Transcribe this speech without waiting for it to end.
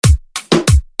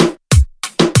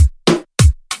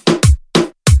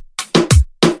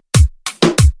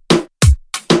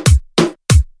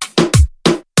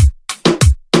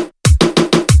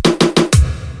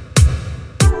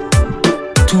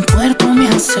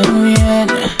hace bien,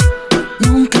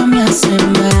 nunca me hace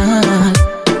mal.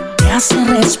 Me hace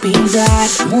respirar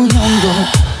muy hondo,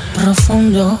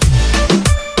 profundo.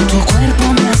 Tu cuerpo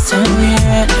me hace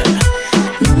bien,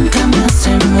 nunca me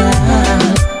hace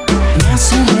mal. Me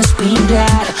hace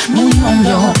respirar muy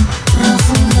hondo,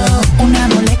 profundo. Una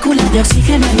molécula de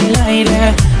oxígeno en el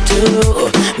aire. Tú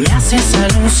me haces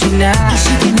alucinar. Y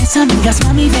si tienes amigas,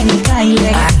 mami, ven y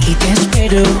caile. Aquí te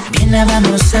espero, bien la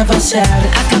vamos a pasar.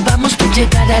 Acabamos de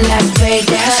llegar a Las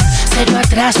Vegas. Cero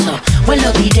atraso,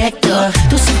 vuelo directo.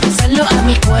 Tú sin pensarlo a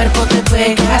mi cuerpo te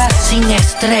pegas. Sin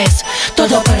estrés,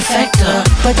 todo perfecto.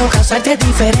 Puedo causarte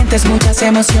diferentes, muchas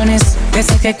emociones.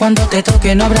 Desde que cuando te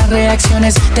toque no habrá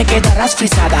reacciones. Te quedarás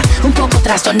frisada, un poco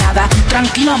trastornada.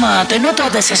 Tranquila, ma, te noto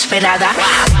desesperada.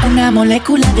 Una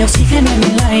molécula de oxígeno en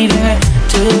el aire.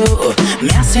 Tú me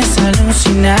haces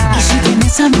alucinar. Y si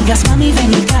tienes amigas, mami,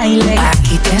 ven y caile.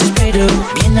 Aquí te espero,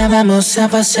 bien la vamos a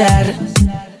pasar.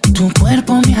 Tu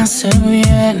cuerpo me hace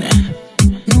bien,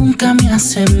 nunca me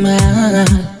hace mal.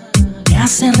 Me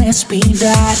hace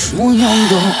respirar muy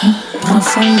hondo,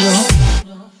 profundo.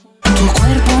 Tu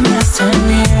cuerpo me hace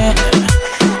bien,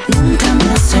 nunca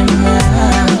me hace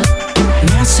mal.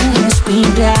 Me hace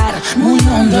respirar muy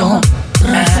hondo,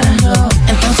 profundo.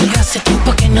 Entonces hace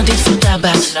tiempo que no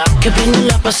disfrutabas, que bien no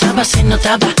la pasaba, se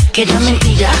notaba que era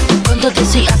mentira cuando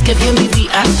decías que bien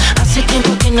vivías. Hace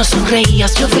tiempo que no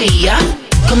sonreías, yo veía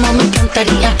como me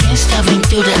encantaría que esta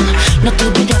aventura no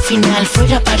tuviera final,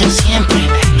 fuera para siempre.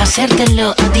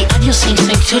 Hacértelo a diario sin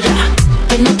censura.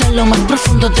 Penetra lo más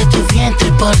profundo de tu vientre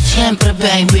por siempre,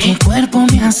 baby. Tu cuerpo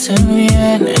me hace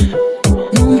bien,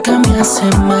 nunca me hace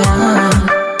mal.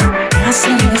 Me hace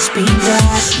respirar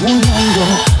muy hondo,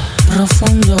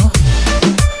 profundo.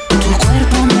 Tu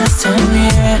cuerpo me hace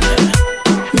bien,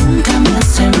 nunca me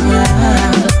hace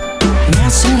mal. Me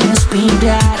hace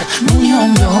respirar muy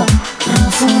hondo,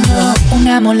 profundo.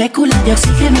 Una molécula de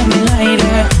oxígeno en el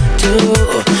aire. Tú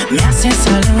me haces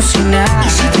alucinar. Y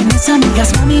si tienes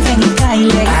amigas, mami, ven y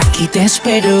caile. Aquí te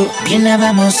espero, bien la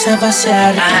vamos a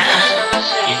pasar.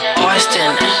 Austin,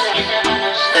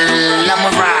 la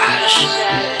Mirage.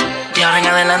 De ahora en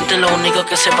adelante lo único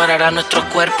que separará nuestros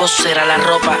cuerpos será la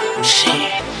ropa. Sí,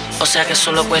 o sea que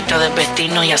solo cuesta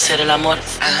desvestirnos y hacer el amor.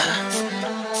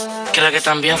 Creo que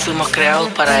también fuimos creados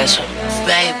para eso,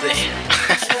 baby.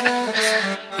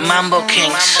 Mambo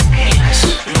Kings,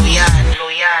 Luyan,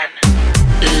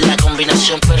 la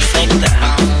combinación perfecta.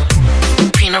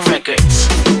 Pino Records,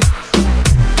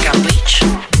 Capiche,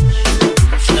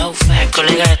 Flow Fact.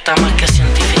 Colegas, está más que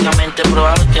científicamente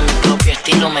probado que mi propio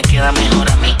estilo me queda mejor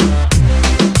a mí.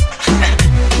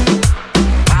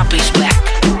 Papi's back,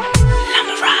 la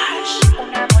Mirage.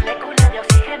 Una molécula de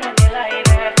oxígeno en el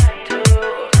aire. Tú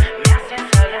me haces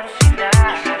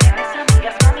alucinar. Y si tienes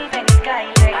amigas, mami, ven y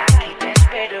caile. Aquí te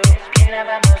espero, bien la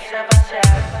vamos a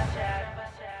pasar.